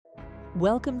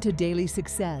Welcome to Daily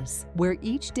Success, where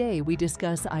each day we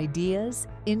discuss ideas,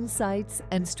 insights,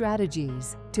 and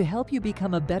strategies to help you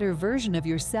become a better version of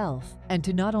yourself and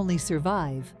to not only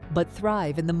survive, but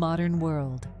thrive in the modern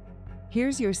world.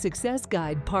 Here's your success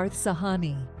guide, Parth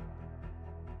Sahani.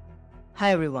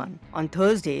 Hi everyone. On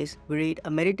Thursdays, we read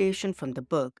a meditation from the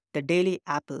book The Daily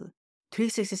Apple,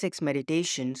 366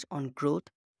 Meditations on Growth,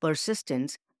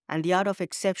 Persistence, and the Art of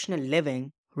Exceptional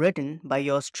Living, written by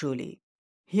yours truly.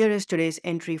 Here is today's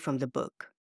entry from the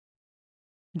book.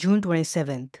 June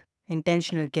 27th,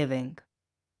 Intentional Giving.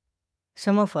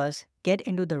 Some of us get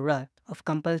into the rut of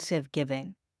compulsive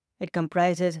giving. It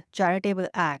comprises charitable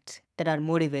acts that are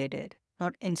motivated,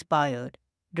 not inspired,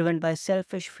 driven by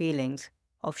selfish feelings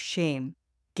of shame,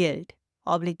 guilt,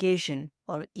 obligation,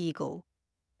 or ego.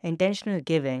 Intentional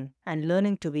giving and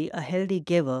learning to be a healthy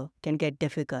giver can get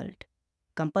difficult.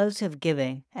 Compulsive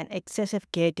giving and excessive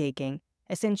caretaking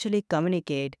essentially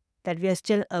communicate that we are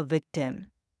still a victim.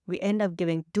 We end up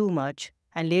giving too much,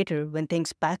 and later, when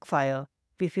things backfire,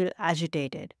 we feel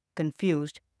agitated,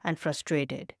 confused, and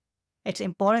frustrated. It's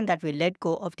important that we let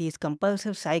go of these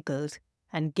compulsive cycles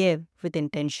and give with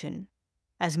intention.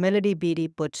 As Melody Beattie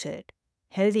puts it,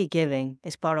 healthy giving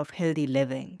is part of healthy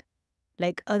living.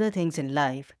 Like other things in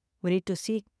life, we need to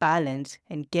seek balance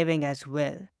in giving as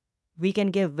well. We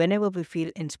can give whenever we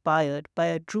feel inspired by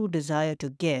a true desire to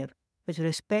give with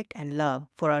respect and love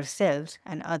for ourselves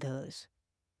and others.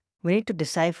 We need to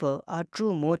decipher our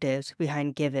true motives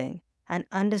behind giving and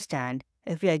understand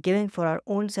if we are giving for our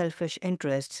own selfish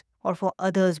interests or for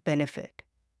others' benefit.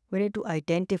 We need to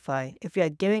identify if we are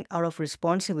giving out of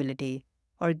responsibility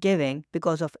or giving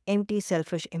because of empty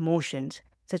selfish emotions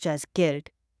such as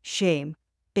guilt, shame,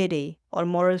 pity, or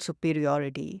moral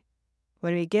superiority.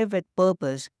 When we give with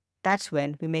purpose, that's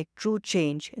when we make true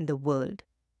change in the world.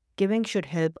 Giving should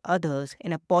help others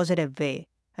in a positive way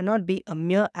and not be a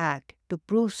mere act to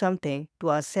prove something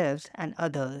to ourselves and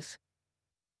others.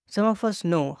 Some of us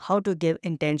know how to give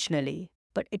intentionally,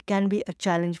 but it can be a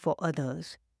challenge for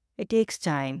others. It takes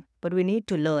time, but we need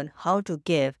to learn how to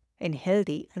give in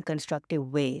healthy and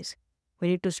constructive ways. We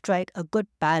need to strike a good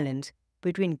balance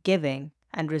between giving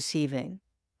and receiving.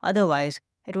 Otherwise,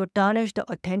 it would tarnish the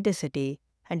authenticity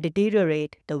and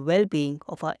deteriorate the well-being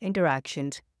of our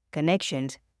interactions,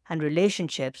 connections, and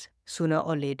relationships sooner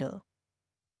or later.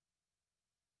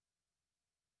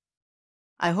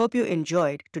 I hope you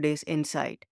enjoyed today's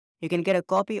insight. You can get a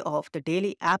copy of The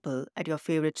Daily Apple at your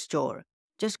favorite store.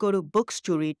 Just go to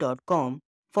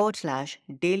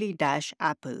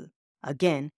books2read.com/daily-apple.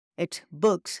 Again, it's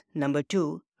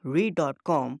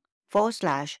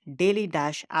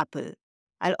books2read.com/daily-apple.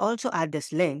 I'll also add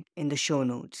this link in the show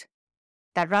notes.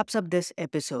 That wraps up this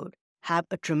episode. Have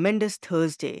a tremendous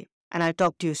Thursday, and I'll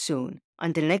talk to you soon.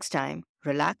 Until next time,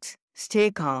 relax, stay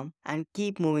calm, and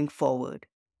keep moving forward.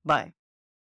 Bye.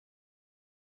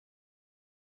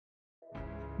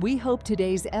 We hope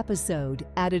today's episode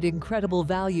added incredible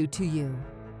value to you.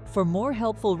 For more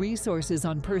helpful resources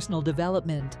on personal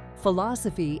development,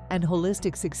 philosophy, and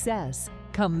holistic success,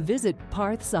 come visit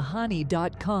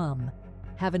parthsahani.com.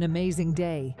 Have an amazing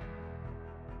day.